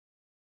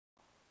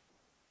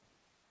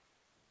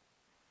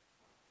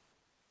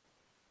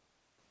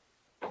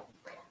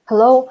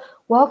Hello,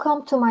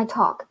 welcome to my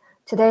talk.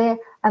 Today,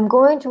 I'm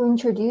going to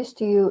introduce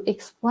to you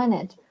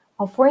Explainable,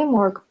 a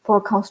framework for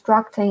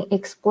constructing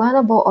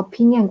explainable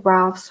opinion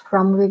graphs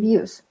from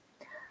reviews.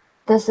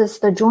 This is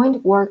the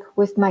joint work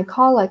with my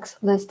colleagues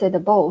listed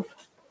above.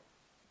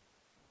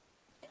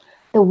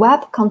 The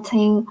web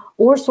contains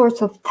all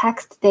sorts of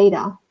text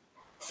data.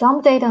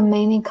 Some data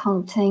mainly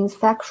contains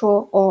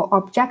factual or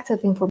objective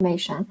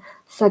information,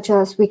 such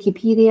as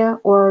Wikipedia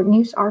or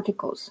news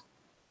articles.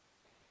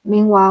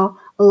 Meanwhile,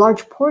 a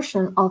large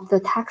portion of the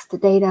text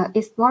data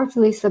is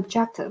largely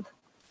subjective.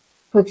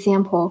 For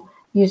example,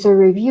 user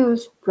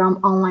reviews from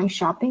online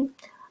shopping,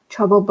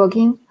 travel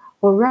booking,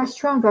 or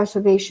restaurant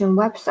reservation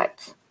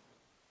websites.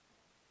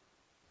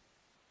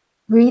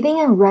 Reading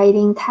and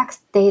writing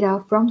text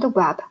data from the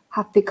web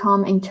have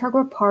become an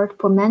integral part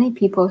for many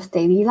people's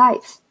daily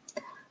lives.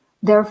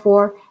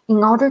 Therefore,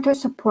 in order to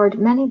support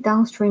many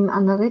downstream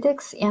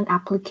analytics and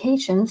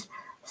applications,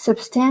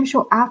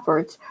 substantial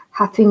efforts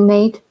have been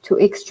made to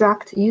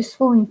extract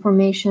useful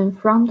information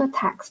from the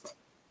text.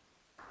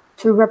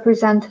 To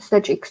represent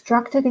such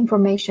extracted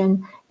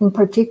information, in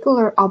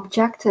particular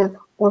objective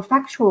or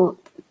factual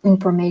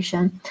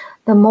information,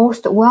 the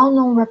most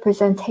well-known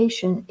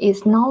representation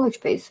is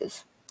knowledge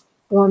bases,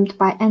 formed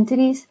by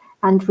entities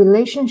and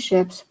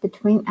relationships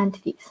between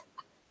entities.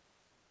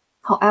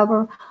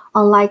 However,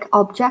 unlike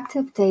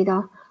objective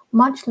data,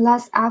 much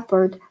less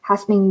effort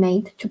has been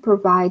made to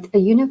provide a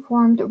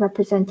uniform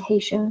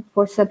representation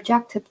for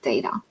subjective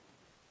data.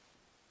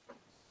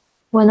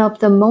 One of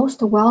the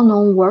most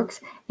well-known works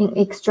in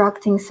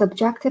extracting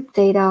subjective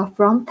data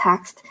from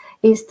text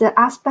is the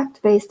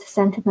aspect-based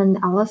sentiment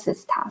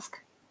analysis task.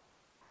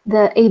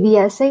 The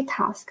ABSA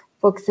task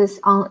focuses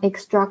on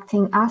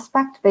extracting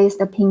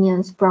aspect-based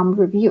opinions from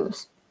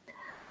reviews.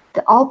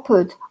 The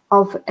output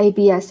of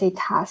ABSA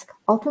task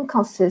often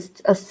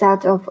consists a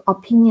set of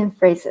opinion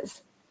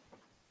phrases.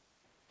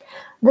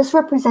 This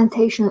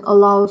representation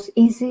allows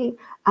easy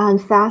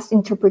and fast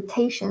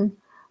interpretation,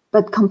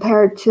 but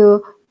compared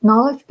to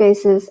knowledge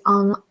bases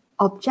on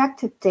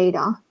objective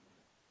data,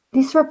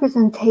 this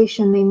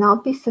representation may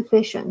not be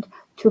sufficient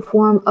to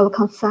form a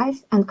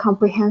concise and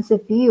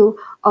comprehensive view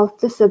of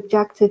the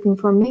subjective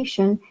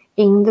information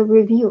in the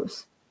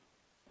reviews.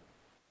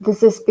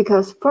 This is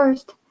because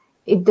first,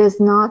 it does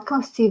not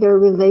consider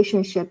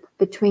relationship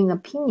between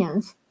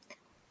opinions,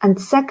 and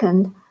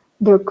second,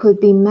 there could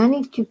be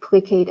many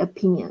duplicate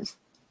opinions,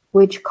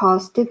 which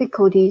cause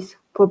difficulties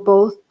for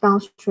both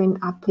downstream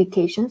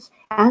applications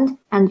and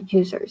end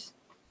users.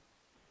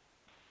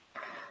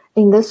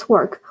 In this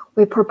work,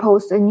 we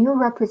proposed a new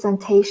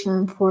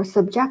representation for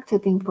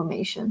subjective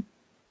information,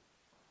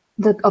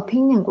 the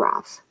opinion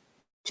graphs.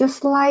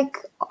 Just like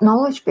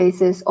knowledge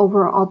bases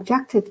over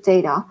objective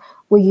data,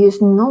 we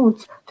use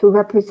nodes to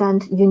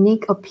represent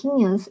unique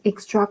opinions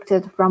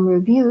extracted from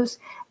reviews,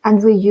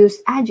 and we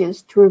use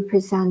edges to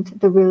represent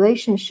the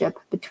relationship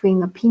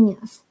between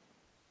opinions.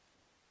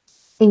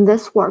 In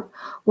this work,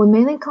 we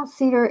mainly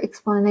consider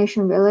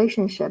explanation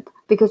relationship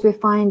because we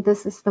find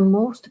this is the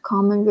most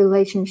common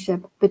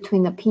relationship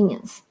between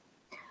opinions.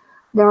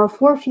 There are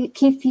four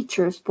key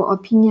features for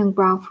opinion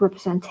graph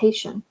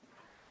representation.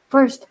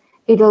 First,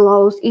 it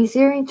allows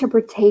easier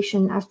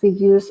interpretation as we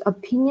use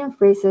opinion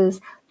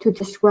phrases to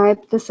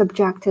describe the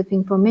subjective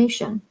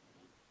information.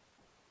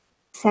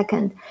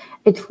 Second,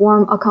 it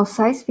forms a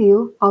concise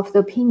view of the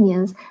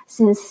opinions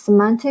since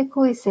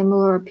semantically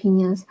similar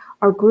opinions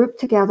are grouped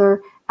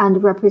together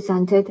and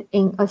represented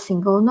in a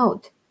single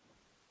node.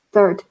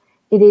 Third,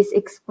 it is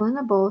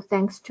explainable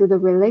thanks to the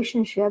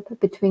relationship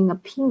between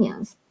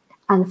opinions.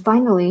 And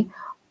finally,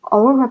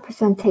 our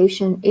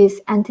representation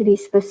is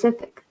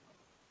entity-specific.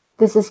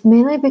 This is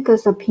mainly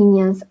because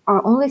opinions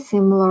are only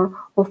similar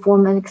or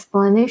form an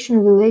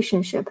explanation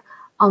relationship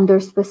under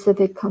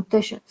specific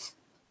conditions.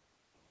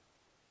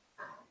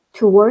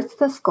 Towards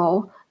this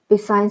goal,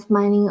 besides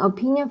mining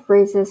opinion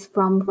phrases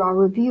from raw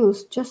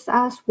reviews, just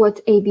as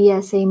what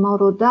ABSA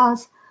model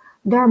does,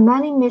 there are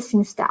many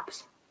missing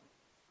steps.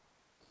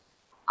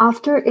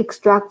 After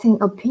extracting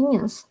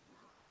opinions,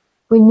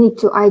 we need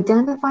to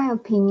identify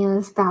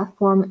opinions that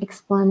form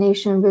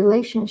explanation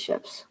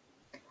relationships.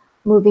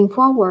 Moving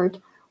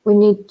forward, we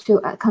need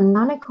to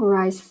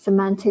canonicalize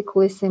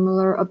semantically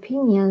similar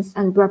opinions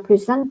and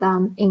represent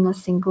them in a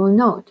single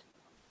node.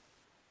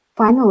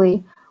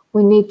 Finally,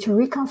 we need to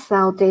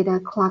reconcile data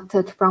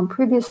collected from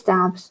previous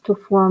steps to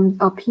form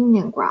the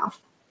opinion graph.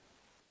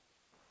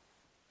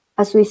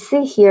 As we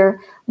see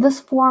here, this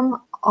forms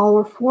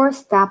our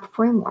four-step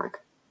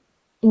framework.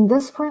 In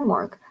this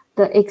framework,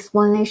 the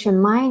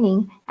explanation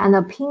mining and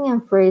opinion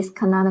phrase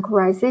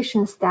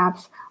canonicalization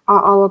steps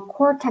are our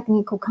core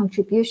technical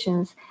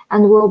contributions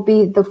and will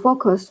be the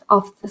focus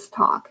of this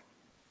talk.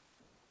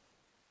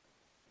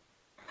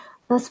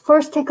 Let's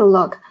first take a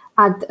look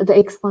at the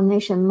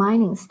explanation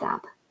mining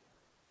step.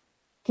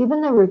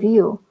 Given a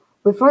review,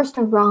 we first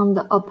ran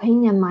the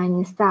opinion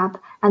mining step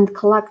and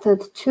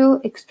collected two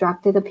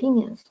extracted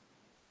opinions: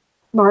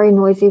 very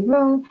noisy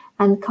room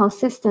and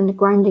consistent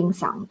grinding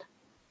sound.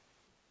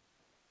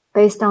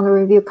 Based on the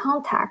review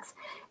context,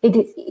 it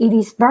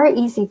is very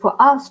easy for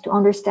us to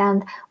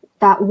understand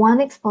that one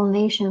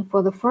explanation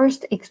for the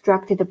first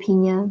extracted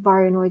opinion,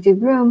 very noisy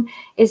room,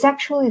 is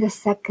actually the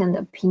second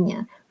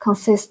opinion,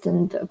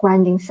 consistent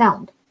grinding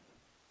sound.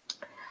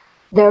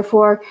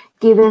 Therefore,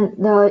 given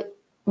the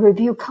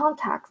review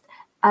context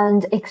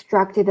and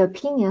extracted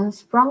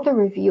opinions from the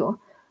review,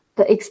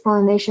 the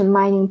explanation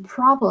mining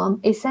problem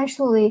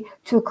essentially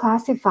to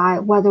classify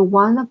whether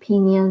one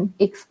opinion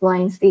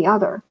explains the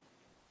other.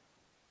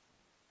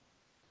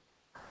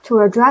 To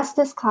address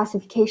this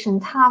classification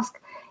task,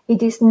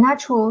 it is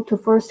natural to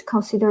first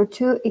consider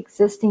two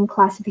existing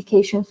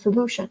classification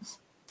solutions.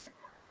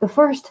 The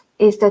first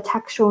is the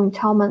textual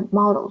entailment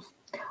models,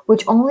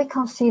 which only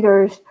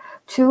considers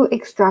two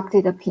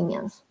extracted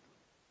opinions,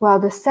 while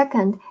the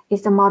second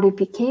is the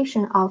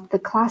modification of the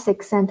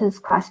classic sentence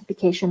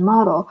classification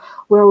model,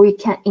 where we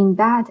can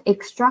embed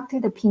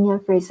extracted opinion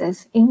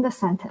phrases in the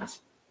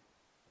sentence.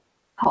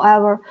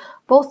 However,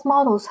 both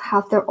models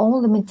have their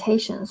own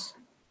limitations.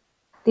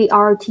 The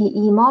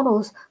RTE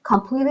models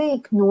completely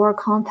ignore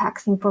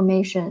context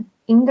information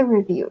in the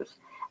reviews,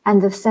 and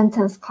the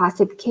sentence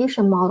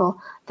classification model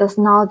does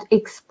not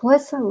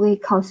explicitly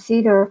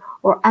consider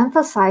or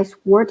emphasize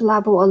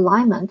word-level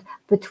alignment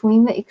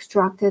between the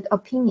extracted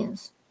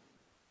opinions.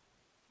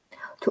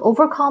 To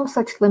overcome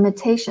such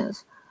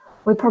limitations,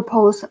 we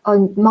propose a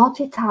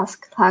multitask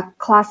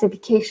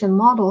classification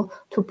model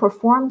to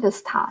perform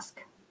this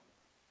task.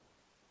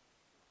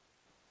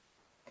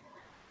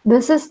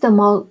 This is the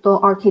model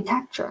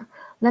architecture.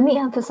 Let me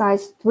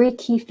emphasize three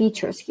key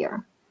features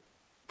here.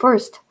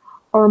 First,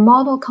 our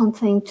model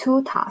contains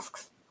two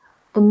tasks,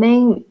 the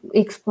main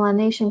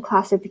explanation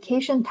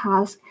classification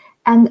task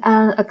and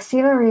an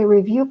auxiliary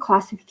review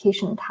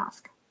classification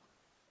task.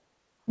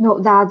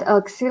 Note that the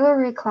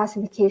auxiliary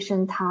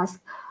classification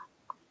task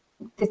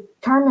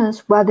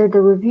determines whether the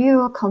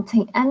review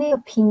contains any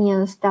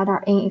opinions that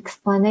are in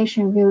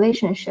explanation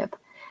relationship,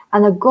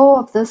 and the goal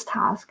of this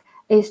task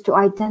is to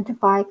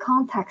identify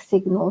context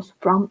signals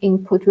from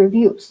input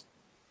reviews.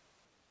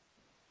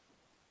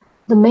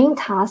 The main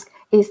task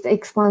is the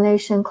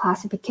explanation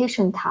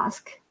classification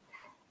task,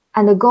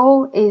 and the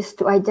goal is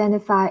to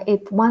identify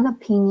if one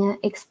opinion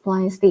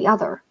explains the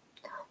other.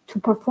 To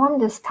perform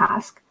this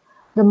task,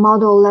 the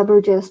model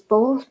leverages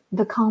both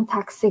the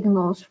context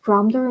signals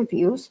from the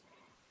reviews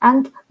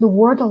and the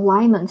word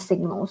alignment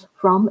signals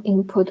from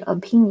input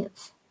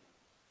opinions.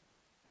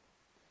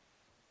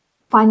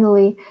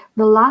 Finally,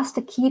 the last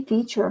key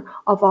feature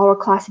of our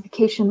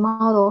classification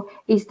model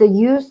is the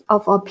use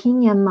of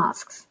opinion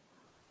masks,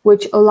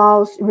 which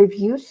allows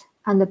reviews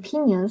and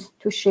opinions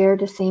to share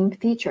the same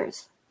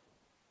features.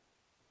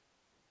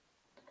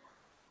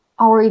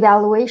 Our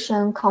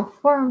evaluation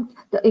confirmed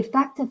the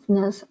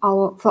effectiveness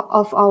of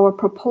our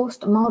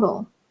proposed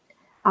model.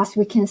 As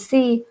we can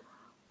see,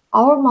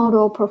 our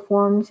model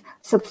performs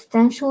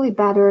substantially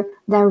better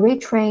than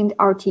retrained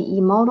RTE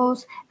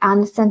models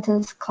and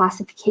sentence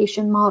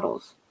classification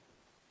models.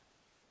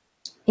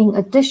 In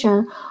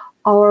addition,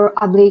 our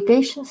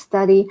obligation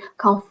study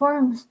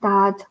confirms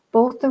that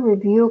both the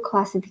review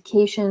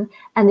classification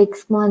and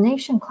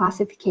explanation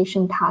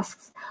classification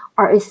tasks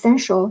are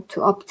essential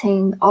to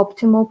obtain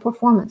optimal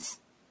performance.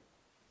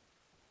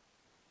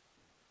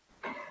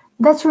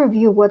 Let's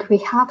review what we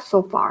have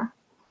so far.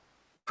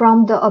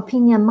 From the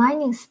opinion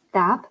mining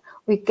step,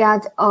 we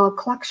get a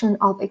collection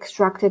of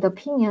extracted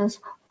opinions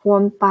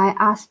formed by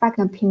aspect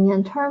and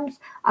opinion terms,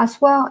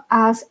 as well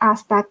as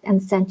aspect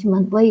and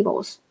sentiment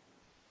labels.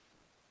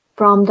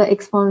 From the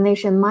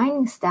explanation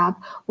mining step,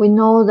 we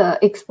know the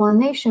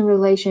explanation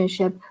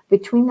relationship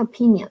between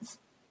opinions.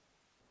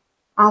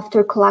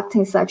 After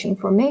collecting such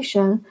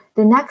information,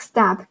 the next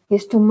step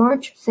is to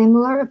merge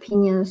similar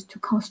opinions to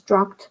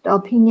construct the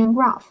opinion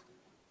graph.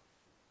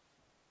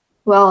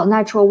 Well, a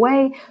natural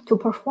way to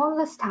perform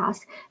this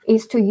task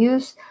is to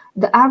use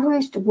the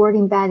averaged word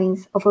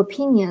embeddings of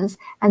opinions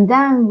and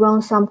then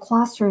run some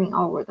clustering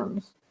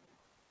algorithms.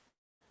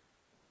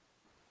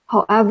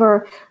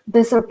 However,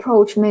 this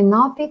approach may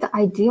not be the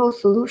ideal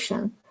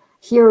solution.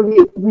 Here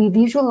we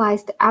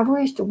visualize the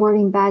averaged word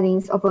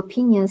embeddings of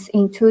opinions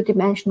in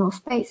two-dimensional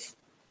space.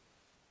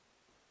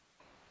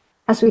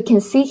 As we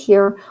can see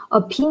here,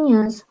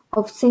 opinions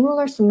of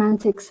similar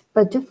semantics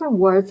but different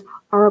words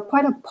are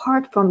quite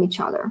apart from each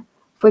other.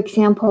 For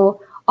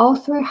example, all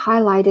three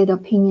highlighted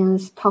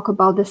opinions talk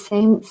about the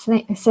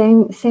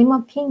same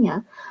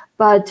opinion,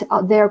 but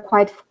they're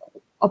quite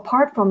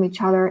apart from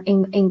each other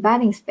in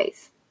embedding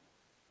space.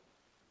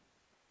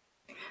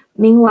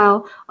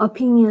 Meanwhile,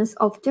 opinions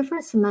of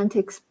different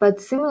semantics but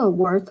similar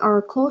words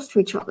are close to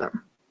each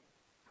other.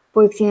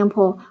 For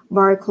example,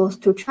 very close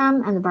to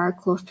tram and very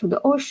close to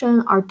the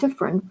ocean are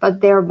different, but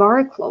they are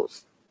very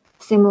close.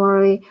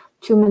 Similarly,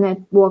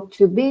 2-minute walk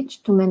to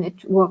beach,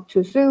 2-minute walk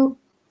to zoo,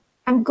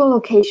 and good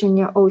location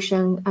near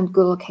ocean and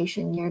good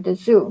location near the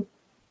zoo.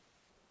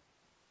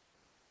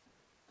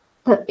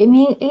 The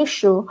main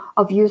issue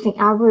of using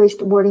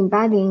averaged word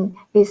embedding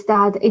is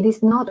that it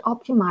is not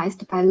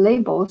optimized by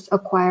labels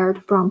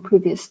acquired from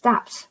previous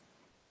steps.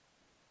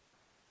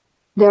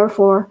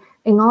 Therefore,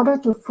 in order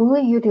to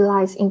fully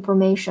utilize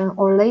information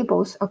or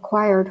labels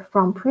acquired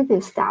from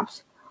previous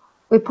steps,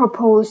 we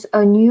propose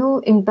a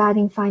new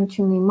embedding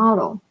fine-tuning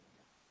model.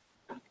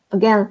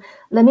 Again,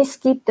 let me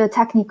skip the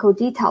technical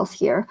details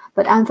here,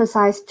 but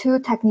emphasize two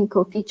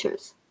technical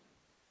features.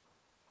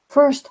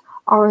 First,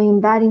 our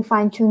embedding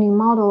fine-tuning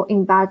model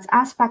embeds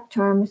aspect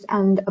terms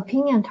and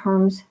opinion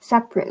terms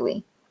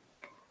separately.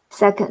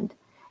 Second,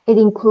 it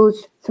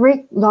includes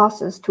 3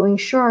 losses to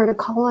ensure the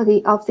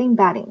quality of the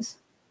embeddings.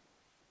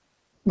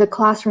 The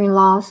clustering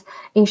loss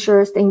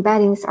ensures the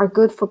embeddings are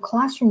good for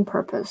clustering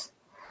purpose.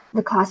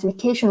 The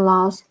classification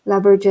loss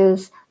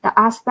leverages the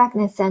aspect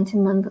and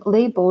sentiment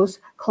labels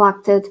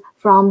collected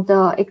from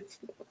the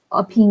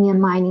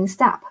opinion mining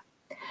step.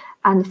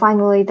 And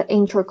finally, the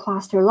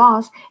inter-cluster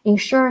loss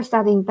ensures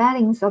that the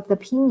embeddings of the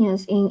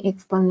opinions in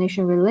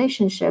explanation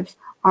relationships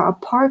are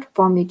apart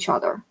from each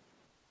other.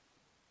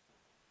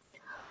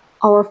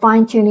 Our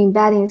fine-tuning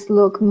embeddings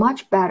look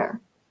much better.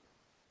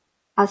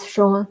 As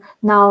shown,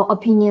 now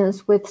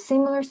opinions with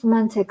similar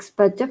semantics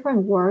but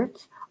different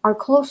words are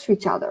close to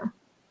each other.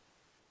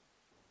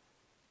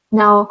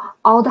 Now,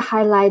 all the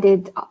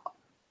highlighted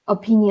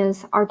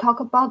opinions are talk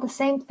about the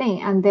same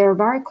thing and they're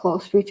very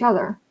close to each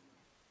other.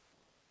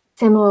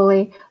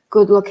 Similarly,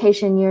 good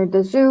location near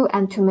the zoo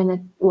and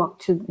 2-minute walk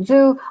to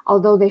zoo,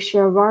 although they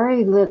share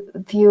very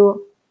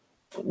few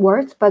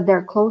words, but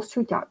they're close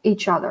to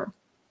each other.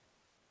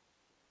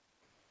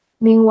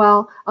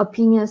 Meanwhile,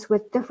 opinions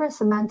with different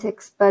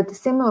semantics but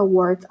similar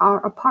words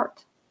are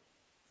apart.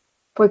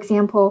 For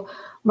example,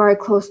 very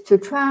close to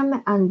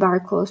tram and very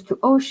close to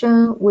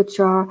ocean, which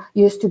are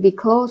used to be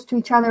close to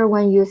each other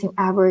when using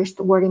averaged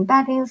word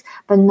embeddings,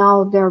 but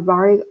now they're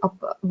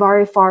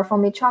very far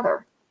from each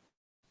other.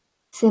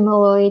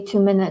 Similarly,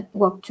 2-minute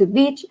walk to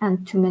beach and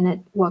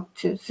 2-minute walk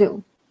to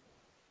zoo.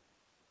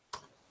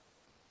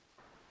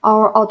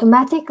 Our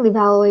automatic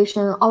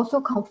evaluation also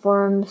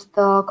confirms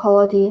the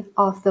quality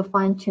of the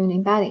fine-tuned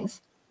embeddings.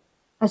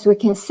 As we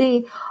can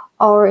see,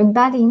 our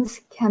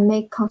embeddings can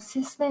make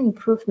consistent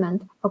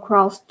improvement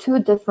across 2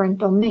 different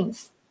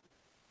domains.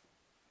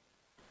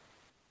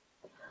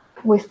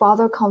 We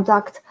further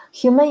conduct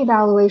human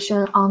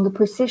evaluation on the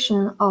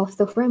precision of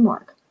the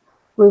framework.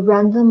 We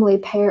randomly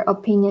pair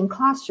opinion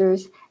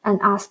clusters and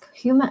ask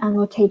human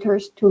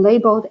annotators to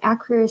label the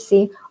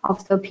accuracy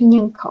of the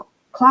opinion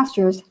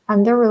clusters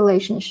and their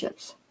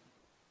relationships.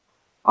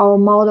 Our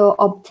model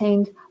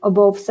obtained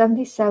above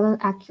 77%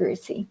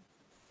 accuracy.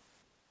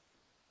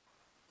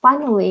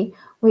 Finally,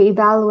 we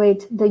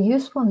evaluate the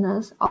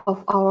usefulness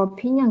of our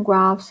opinion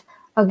graphs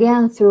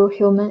again through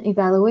human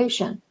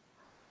evaluation.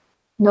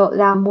 Note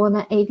that more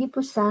than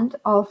 80%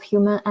 of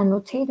human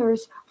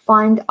annotators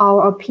find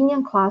our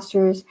opinion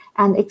clusters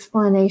and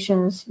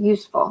explanations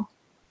useful.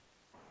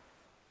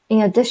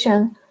 In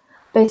addition,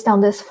 based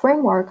on this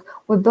framework,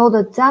 we build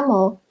a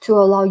demo to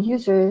allow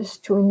users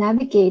to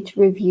navigate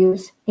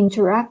reviews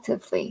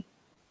interactively.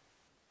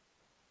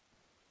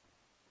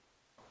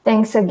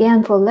 Thanks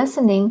again for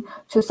listening.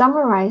 To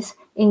summarize,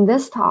 in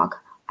this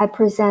talk, I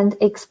present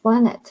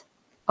Explainable,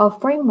 a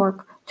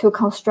framework to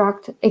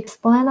construct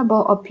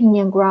explainable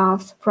opinion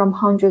graphs from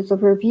hundreds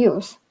of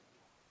reviews.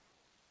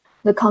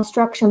 The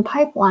construction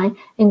pipeline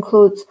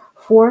includes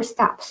 4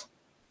 steps,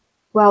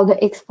 while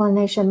the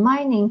explanation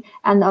mining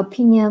and the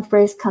opinion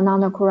phrase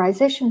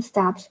canonicalization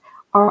steps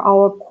are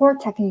our core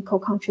technical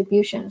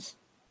contributions.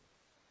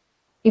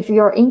 If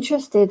you're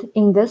interested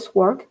in this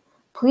work,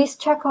 please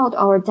check out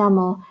our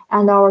demo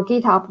and our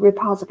GitHub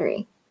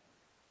repository.